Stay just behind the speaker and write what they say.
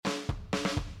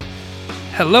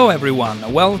Hello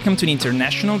everyone, welcome to the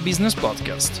International Business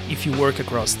Podcast. If you work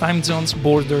across time zones,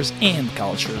 borders, and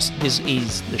cultures, this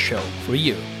is the show for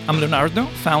you. I'm Leonardo,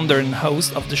 founder and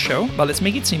host of the show, but let's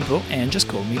make it simple and just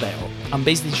call me Leo. I'm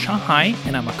based in Shanghai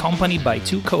and I'm accompanied by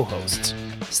two co-hosts,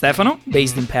 Stefano,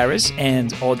 based in Paris,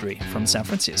 and Audrey from San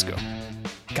Francisco.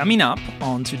 Coming up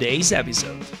on today's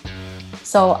episode.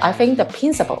 So I think the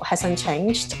principle hasn't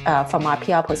changed from my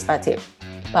PR perspective.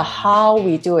 But how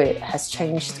we do it has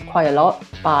changed quite a lot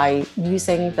by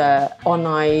using the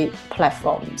online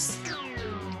platforms.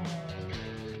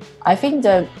 I think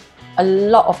a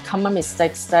lot of common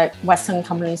mistakes that Western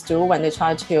companies do when they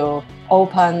try to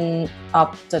open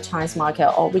up the Chinese market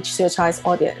or reach the Chinese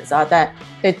audience are that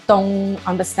they don't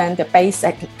understand the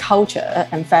basic culture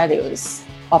and values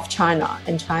of China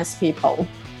and Chinese people.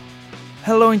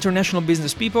 Hello international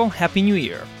business people, Happy New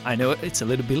Year. I know it's a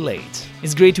little bit late.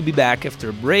 It's great to be back after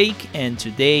a break, and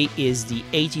today is the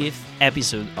 80th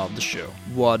episode of the show.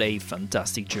 What a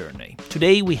fantastic journey.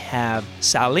 Today we have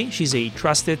Sally. She's a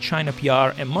trusted China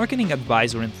PR and marketing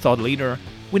advisor and thought leader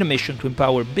with a mission to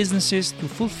empower businesses to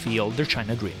fulfill their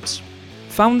China dreams.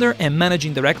 Founder and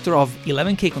managing director of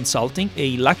 11K Consulting,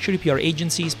 a luxury PR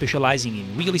agency specializing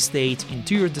in real estate,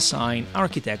 interior design,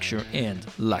 architecture, and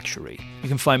luxury. You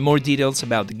can find more details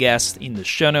about the guest in the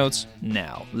show notes.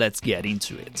 Now, let's get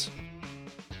into it.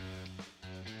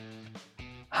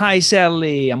 Hi,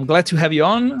 Sally. I'm glad to have you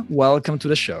on. Welcome to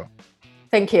the show.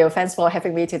 Thank you. Thanks for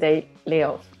having me today,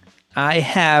 Leo. I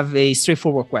have a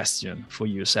straightforward question for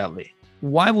you, Sally.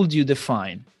 Why would you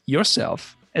define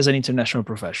yourself as an international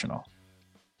professional?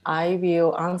 I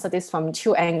will answer this from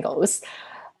two angles.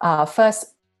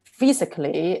 First,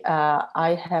 physically,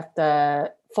 I have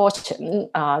the fortune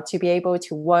to be able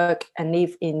to work and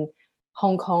live in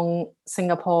Hong Kong,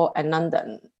 Singapore, and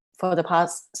London for the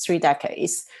past 3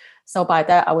 decades. So by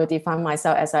that, I will define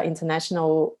myself as an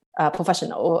international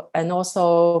professional. And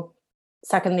also,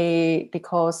 secondly,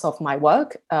 because of my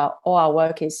work, all our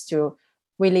work is to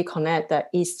really connect the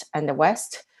East and the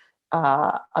West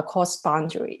across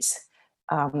boundaries.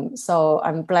 So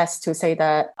I'm blessed to say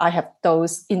that I have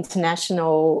those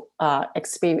international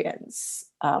experience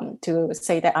to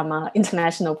say that I'm an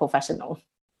international professional.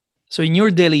 So in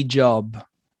your daily job,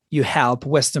 you help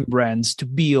Western brands to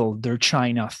build their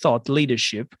China thought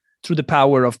leadership through the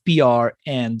power of PR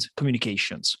and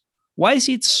communications. Why is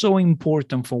it so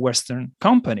important for Western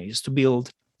companies to build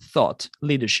thought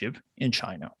leadership in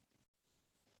China?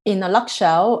 In a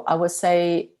nutshell, I would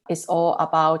say it's all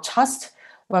about trust.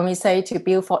 When we say to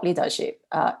build thought leadership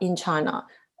in China,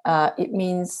 it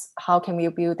means how can we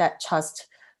build that trust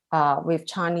with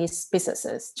Chinese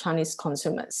businesses, Chinese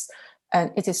consumers. And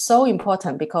it is so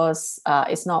important because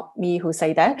it's not me who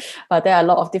say that, but there are a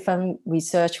lot of different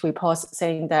research reports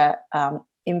saying that,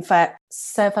 in fact,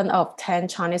 7 out of 10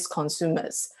 Chinese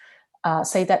consumers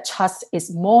say that trust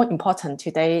is more important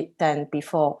today than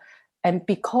before. And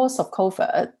because of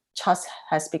COVID, trust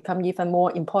has become even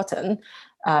more important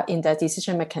in their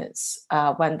decision makers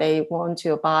when they want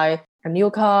to buy a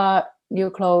new car, new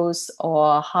clothes,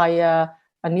 or hire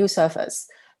a new service,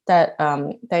 that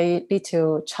they need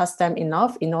to trust them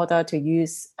enough in order to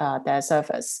use their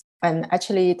service. And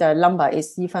actually, the number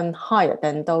is even higher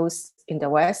than those in the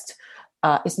West.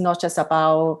 It's not just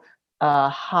about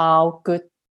how good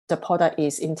the product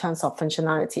is in terms of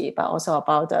functionality, but also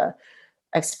about the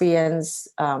experience,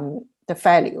 the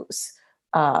values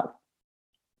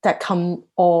that come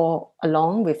all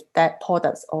along with that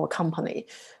product or company.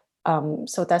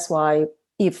 So that's why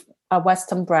if a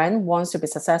Western brand wants to be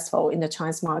successful in the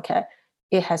Chinese market,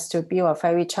 it has to build a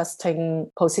very trusting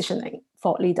positioning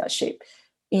for leadership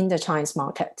in the Chinese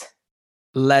market.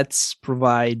 Let's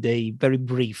provide a very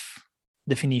brief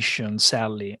definition,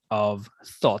 Sally, of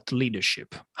thought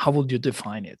leadership. How would you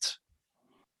define it?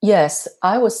 Yes,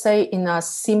 I would say in a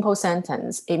simple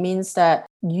sentence, it means that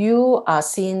you are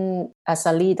seen as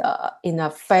a leader in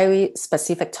a very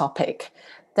specific topic,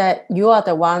 that you are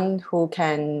the one who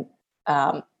can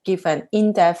give an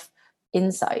in-depth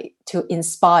insight to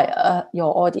inspire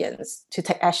your audience to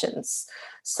take actions.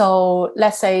 So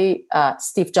let's say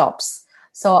Steve Jobs.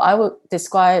 So I would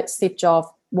describe Steve Jobs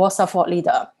was a thought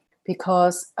leader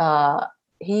because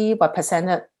he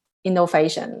represented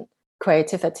innovation,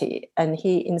 creativity, and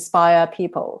he inspired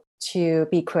people to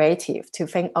be creative, to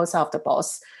think outside of the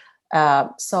box.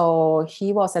 So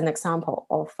he was an example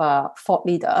of a thought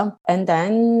leader. And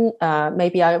then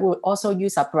maybe I would also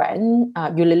use a brand,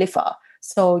 Unilever.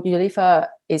 So Unilever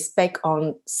is big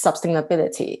on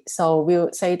sustainability. So we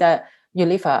would say that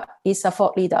Unilever is a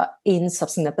thought leader in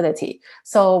sustainability.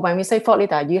 So when we say thought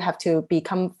leader, you have to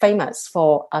become famous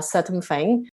for a certain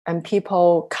thing, and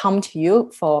people come to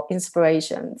you for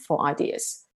inspiration, for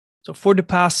ideas. So for the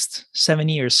past 7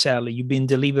 years, Sally, you've been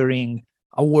delivering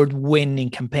award-winning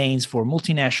campaigns for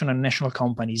multinational and national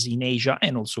companies in Asia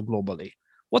and also globally.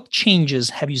 What changes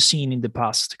have you seen in the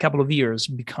past couple of years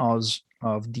because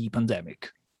of the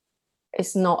pandemic?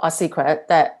 It's not a secret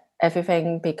that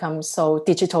everything becomes so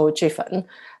digital driven.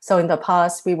 So in the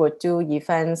past, we would do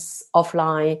events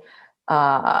offline.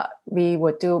 We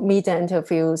would do media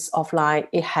interviews offline.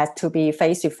 It had to be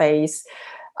face to face.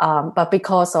 But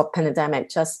because of pandemic,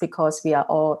 just because we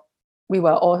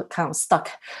were all kind of stuck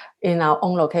in our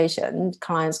own location,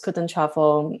 clients couldn't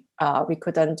travel. We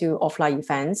couldn't do offline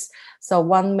events. So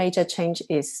one major change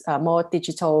is more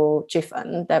digital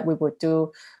driven, that we would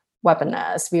do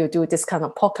webinars. We will do this kind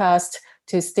of podcast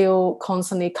to still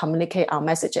constantly communicate our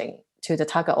messaging to the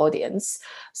target audience.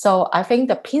 So I think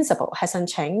the principle hasn't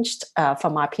changed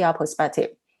from my PR perspective,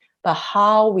 but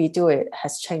how we do it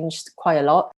has changed quite a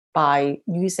lot by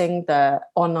using the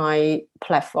online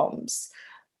platforms,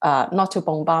 not to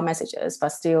bombard messages, but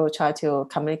still try to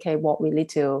communicate what we need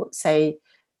to say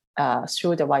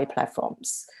through the right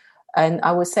platforms. And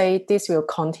I would say this will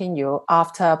continue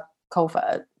after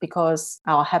COVID because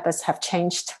our habits have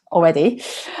changed already,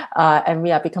 and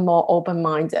we are become more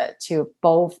open-minded to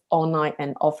both online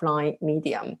and offline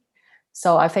medium.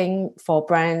 So I think for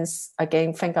brands,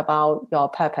 again, think about your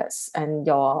purpose and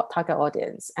your target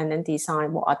audience, and then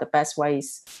decide what are the best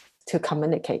ways to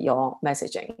communicate your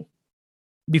messaging.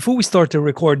 Before we started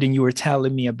recording, you were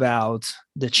telling me about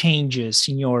the changes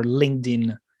in your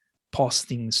LinkedIn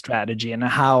posting strategy and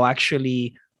how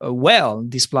actually well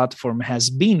this platform has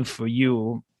been for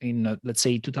you in, let's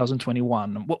say,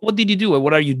 2021. What did you do?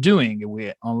 What are you doing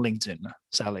on LinkedIn,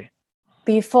 Sally?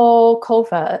 Before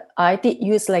COVID, I did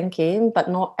use LinkedIn, but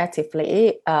not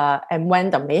actively and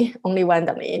only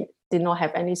randomly, did not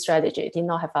have any strategy, did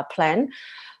not have a plan.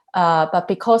 But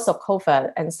because of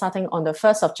COVID and starting on the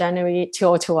 1st of January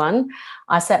 2021,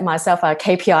 I set myself a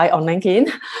KPI on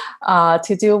LinkedIn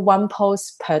to do one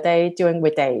post per day during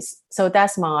weekdays. So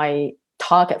that's my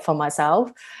target for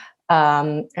myself.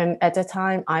 And at the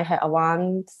time, I had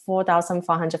around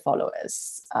 4,500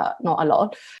 followers, not a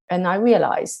lot. And I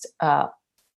realized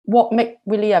what made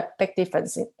really a big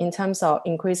difference in terms of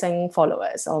increasing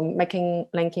followers or making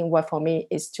LinkedIn work for me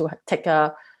is to take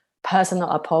a personal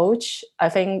approach. I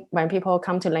think when people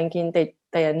come to LinkedIn,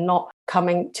 they are not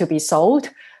coming to be sold.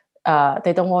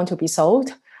 They don't want to be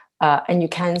sold. And you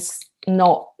can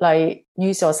not like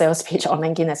use your sales pitch on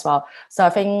LinkedIn as well. So I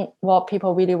think what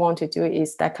people really want to do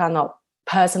is that kind of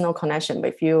personal connection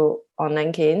with you on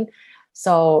LinkedIn.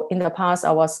 So in the past,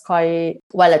 I was quite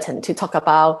reluctant to talk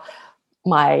about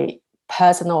my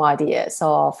personal ideas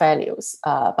or values.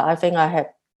 But I think I have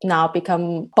now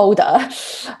become bolder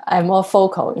and more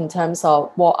vocal in terms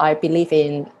of what I believe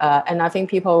in. And I think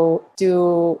people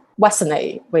do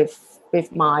resonate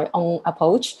with my own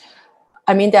approach.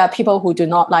 I mean, there are people who do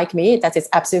not like me. That is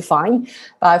absolutely fine.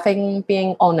 But I think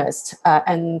being honest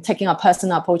and taking a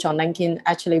personal approach on LinkedIn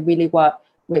actually really work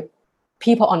with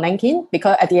people on LinkedIn,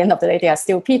 because at the end of the day, they are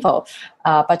still people,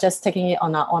 but just taking it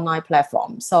on an online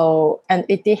platform. So, and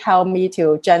it did help me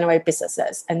to generate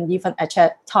businesses and even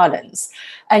attract talents,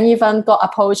 and even got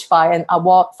approached by an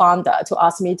award founder to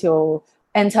ask me to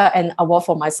enter an award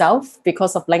for myself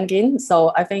because of LinkedIn.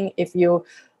 So I think if you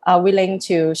are willing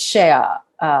to share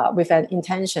with an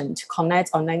intention to connect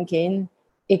on LinkedIn,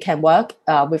 it can work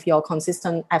with your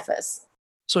consistent efforts.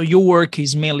 So your work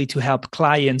is mainly to help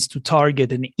clients to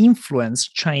target and influence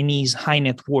Chinese high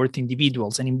net worth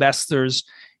individuals and investors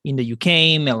in the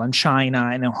UK, mainland China,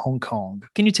 and in Hong Kong.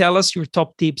 Can you tell us your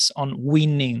top tips on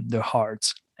winning their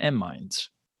hearts and minds?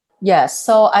 Yes.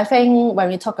 So I think when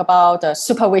we talk about the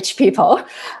super rich people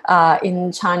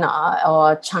in China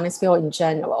or Chinese people in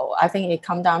general, I think it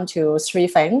comes down to three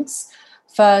things.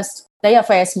 First, they are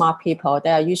very smart people.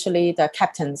 They are usually the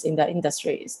captains in the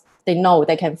industries. They know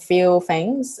they can feel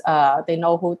things. They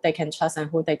know who they can trust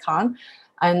and who they can't.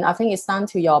 And I think it's down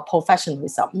to your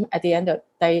professionalism. At the end of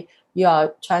the day, you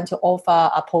are trying to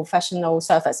offer a professional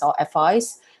service or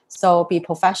advice. So be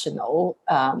professional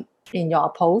in your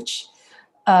approach.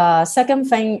 Second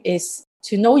thing is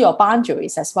to know your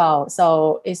boundaries as well.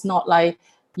 So it's not like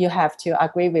you have to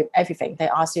agree with everything they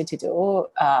ask you to do.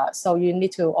 So you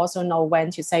need to also know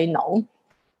when to say no,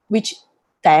 which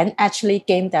then actually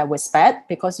gain their respect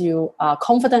because you are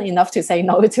confident enough to say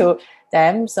no to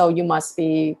them. So you must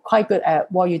be quite good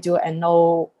at what you do and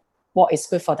know what is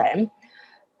good for them.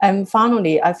 And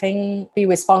finally, I think be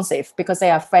responsive because they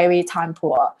are very time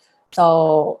poor.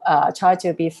 So try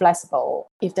to be flexible.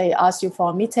 If they ask you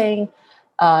for a meeting,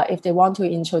 if they want to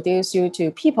introduce you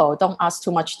to people, don't ask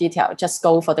too much detail. Just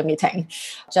go for the meeting.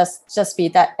 Just be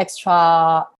that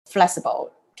extra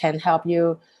flexible can help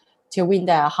you to win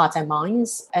their hearts and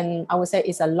minds. And I would say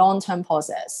it's a long-term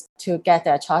process to get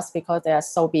their trust because they are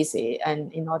so busy.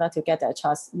 And in order to get their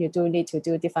trust, you do need to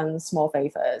do different small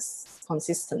favors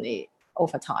consistently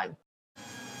over time.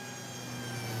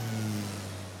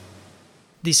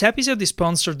 This episode is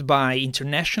sponsored by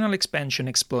International Expansion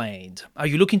Explained. Are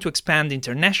you looking to expand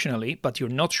internationally, but you're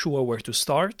not sure where to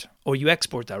start? Or you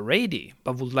export already,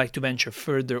 but would like to venture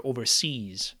further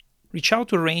overseas? Reach out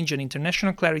to arrange an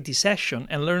international clarity session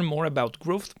and learn more about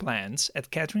growth plans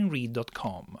at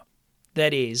catherinereed.com.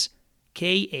 That is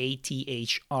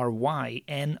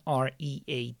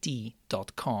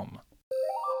KATHRYNREAD.com.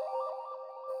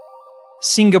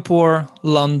 Singapore,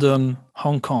 London,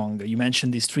 Hong Kong. You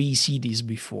mentioned these three cities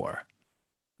before.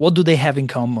 What do they have in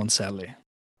common, Sally?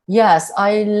 Yes,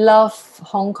 I love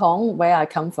Hong Kong, where I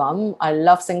come from. I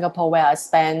love Singapore, where I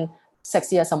spent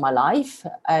 6 years of my life.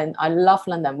 And I love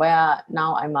London, where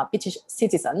now I'm a British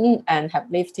citizen and have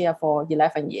lived here for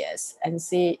 11 years and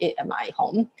see it at my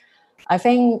home. I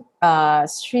think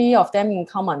three of them in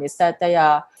common is that they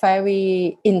are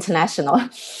very international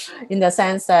in the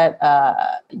sense that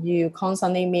you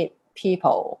constantly meet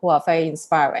people who are very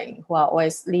inspiring, who are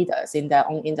always leaders in their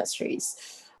own industries.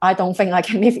 I don't think I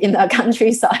can live in a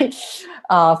countryside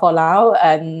for now.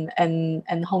 And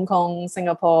Hong Kong,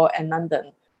 Singapore, and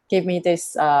London give me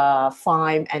this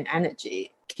fire and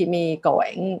energy, keep me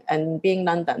going. And being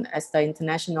London as the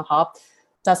international hub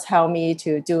does help me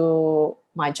to do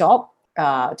my job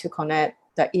to connect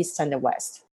the East and the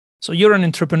West. So you're an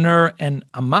entrepreneur and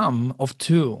a mom of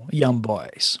two young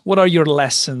boys. What are your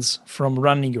lessons from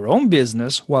running your own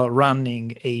business while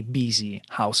running a busy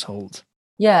household?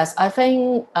 Yes, I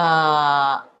think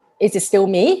it is still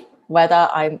me, whether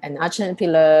I'm an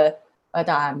entrepreneur,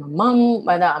 whether I'm a mom,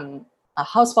 whether I'm a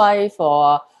housewife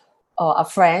or a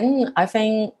friend. I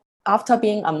think after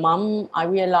being a mom, I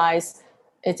realized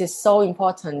it is so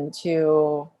important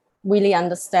to really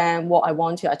understand what I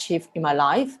want to achieve in my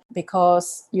life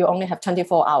because you only have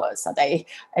 24 hours a day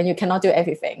and you cannot do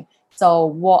everything. So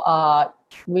what are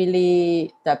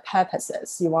really the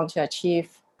purposes you want to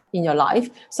achieve in your life?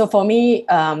 So for me,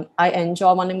 I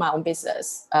enjoy running my own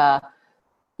business.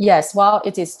 Yes, well,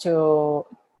 it is to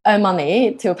earn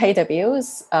money to pay the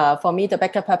bills. For me, the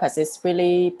bigger purpose is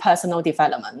really personal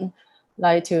development,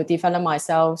 like to develop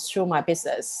myself through my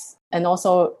business. And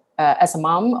also as a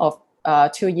mom of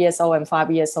 2 years old and 5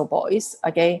 years old boys,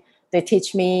 again, they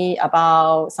teach me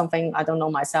about something I don't know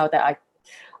myself that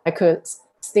I could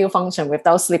still function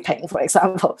without sleeping, for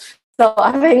example. So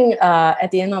I think at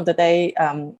the end of the day,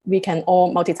 we can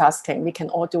all multitasking, we can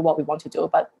all do what we want to do,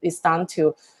 but it's down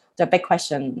to the big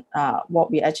question,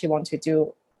 what we actually want to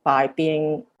do by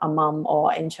being a mom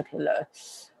or entrepreneur.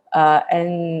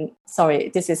 And sorry,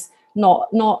 this is not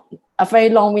a very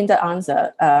long-winded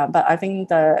answer, but I think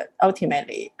that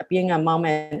ultimately being a mom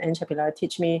and entrepreneur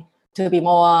teach me to be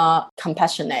more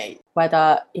compassionate,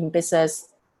 whether in business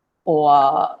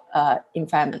or in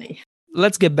family.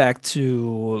 Let's get back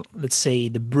to, let's say,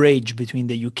 the bridge between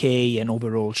the UK and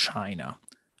overall China.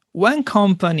 When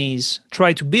companies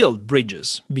try to build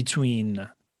bridges between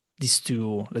these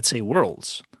two, let's say,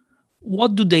 worlds,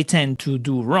 what do they tend to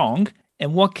do wrong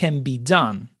and what can be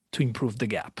done to improve the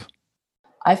gap?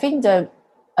 I think that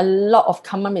a lot of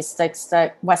common mistakes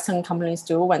that Western companies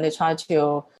do when they try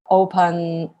to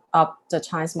open up the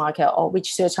Chinese market or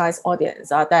reach the Chinese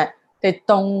audience are that they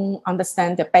don't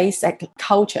understand the basic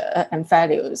culture and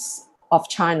values of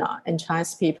China and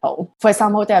Chinese people. For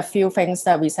example, there are a few things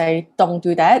that we say don't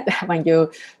do that when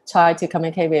you try to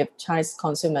communicate with Chinese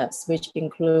consumers, which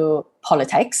include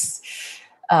politics,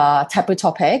 taboo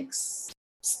topics,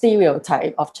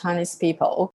 stereotype of Chinese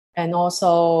people, and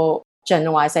also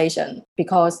generalization,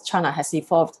 because China has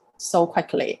evolved so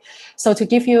quickly. So to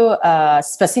give you a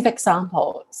specific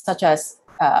example, such as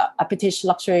a British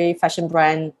luxury fashion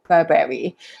brand,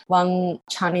 Burberry, one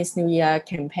Chinese New Year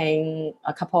campaign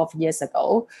a couple of years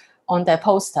ago, on their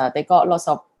poster, they got lots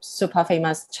of super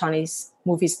famous Chinese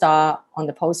movie star on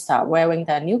the poster wearing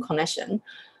their new collection.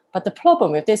 But the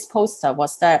problem with this poster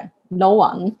was that no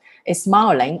one is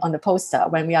smiling on the poster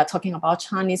when we are talking about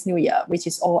Chinese New Year, which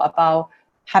is all about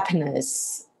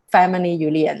happiness, family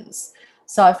reunions.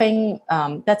 So I think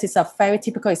that is a very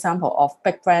typical example of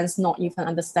big brands not even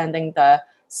understanding the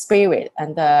spirit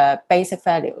and the basic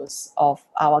values of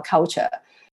our culture.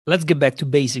 Let's get back to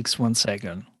basics 1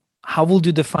 second. How would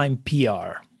you define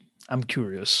PR? I'm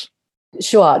curious.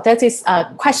 Sure, that is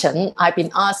a question I've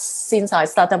been asked since I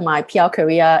started my PR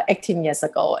career 18 years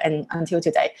ago and until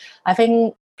today. I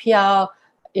think PR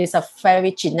is a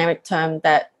very generic term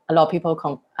that a lot of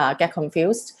people get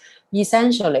confused.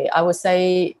 Essentially, I would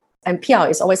say, and PR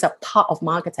is always a part of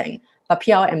marketing, but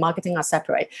PR and marketing are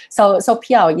separate. So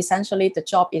PR, essentially, the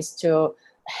job is to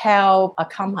help a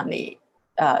company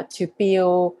to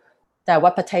build their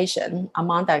reputation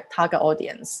among their target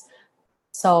audience.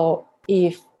 So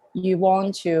if you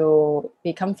want to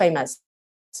become famous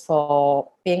for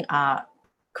being a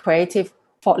creative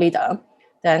thought leader,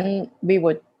 then we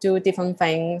would do different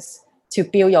things to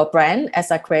build your brand as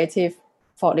a creative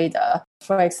thought leader.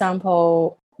 For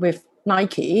example, with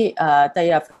Nike,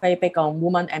 they are very big on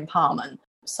women empowerment.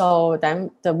 So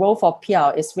then the role for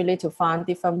PR is really to find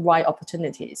different right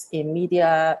opportunities in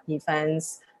media,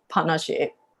 events,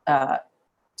 partnership,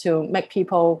 to make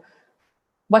people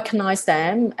recognize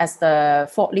them as the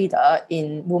thought leader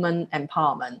in women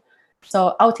empowerment.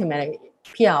 So ultimately,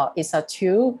 PR is a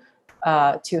tool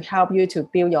to help you to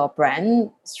build your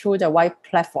brand through the right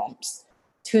platforms,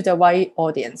 to the right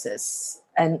audiences.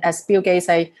 And as Bill Gates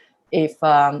said, if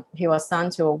he was down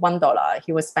to $1,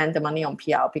 he would spend the money on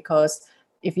PR, because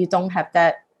if you don't have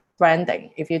that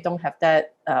branding, if you don't have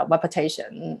that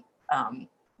reputation,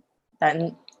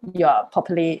 then you are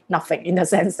probably nothing, in the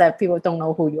sense that people don't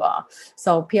know who you are.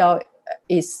 So PR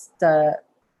is the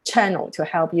channel to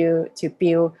help you to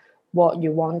build what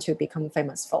you want to become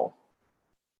famous for.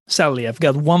 Sally, I've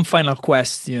got one final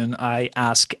question I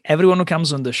ask everyone who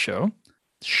comes on the show.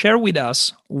 Share with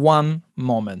us one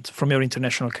moment from your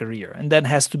international career, and that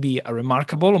has to be a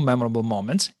remarkable or memorable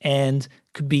moment, and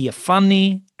could be a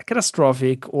funny, a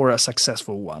catastrophic, or a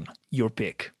successful one. Your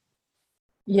pick.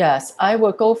 Yes, I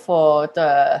will go for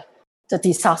the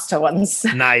disaster ones.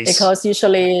 Nice. Because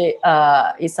usually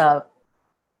it's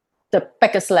the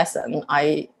biggest lesson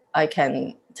I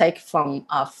can take from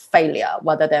a failure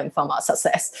rather than from a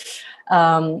success.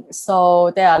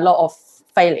 So there are a lot of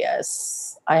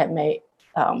failures I have made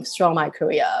throughout my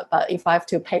career. But if I have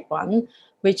to pick one,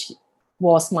 which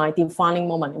was my defining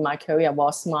moment in my career,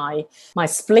 was my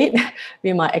split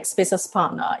with my ex-business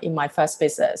partner in my first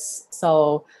business.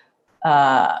 So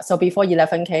before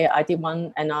 11K, I did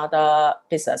another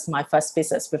business, my first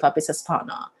business with a business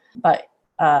partner. But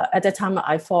at the time,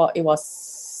 I thought it was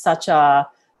such a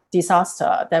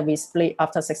disaster that we split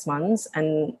after 6 months.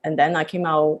 And then I came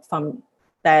out from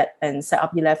that and set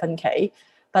up 11K.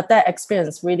 But that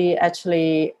experience really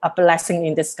actually a blessing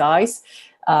in disguise.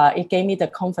 It gave me the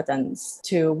confidence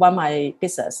to run my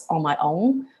business on my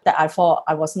own, that I thought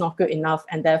I was not good enough.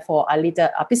 And therefore, I needed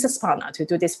a business partner to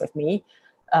do this with me.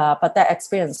 But that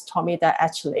experience taught me that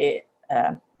actually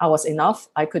I was enough.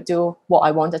 I could do what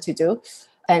I wanted to do.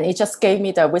 And it just gave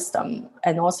me the wisdom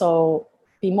and also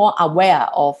be more aware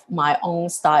of my own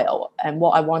style and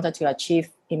what I wanted to achieve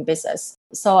in business.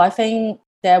 So I think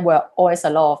there were always a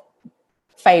lot of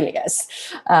failures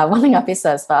running a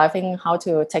business, but I think how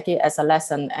to take it as a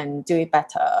lesson and do it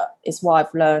better is what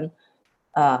I've learned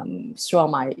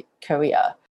throughout my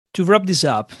career. To wrap this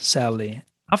up, Sally,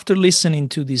 after listening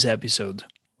to this episode,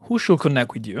 who should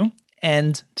connect with you?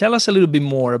 And tell us a little bit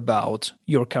more about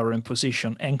your current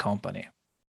position and company.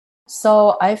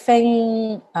 So I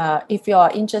think if you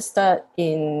are interested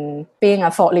in being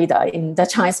a thought leader in the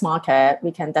Chinese market,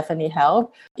 we can definitely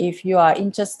help. If you are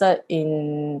interested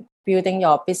in building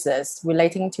your business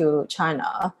relating to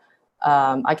China,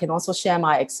 I can also share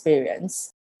my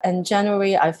experience. And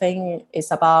generally, I think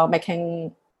it's about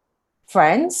making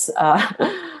friends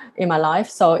in my life.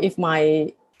 So if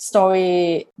my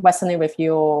story resonates with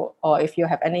you, or if you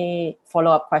have any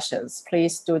follow-up questions,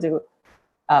 please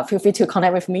feel free to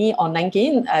connect with me on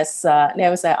LinkedIn. As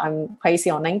Leo said, I'm crazy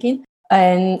on LinkedIn.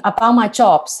 And about my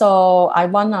job, so I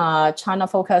run a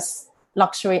China-focused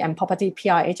luxury and property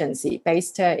PR agency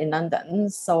based here in London.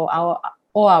 So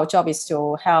all our job is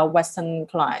to help Western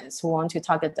clients who want to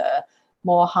target the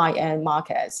more high-end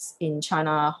markets in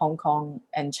China, Hong Kong,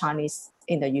 and Chinese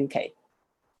in the UK.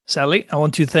 Sally, I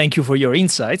want to thank you for your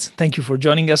insights. Thank you for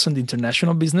joining us on the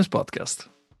International Business Podcast.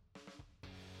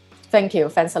 Thank you.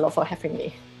 Thanks a lot for having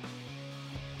me.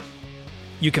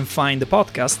 You can find the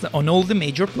podcast on all the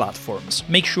major platforms.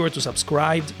 Make sure to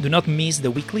subscribe. Do not miss the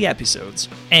weekly episodes.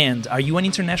 And are you an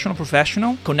international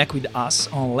professional? Connect with us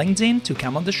on LinkedIn to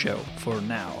come on the show. For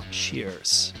now,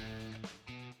 cheers.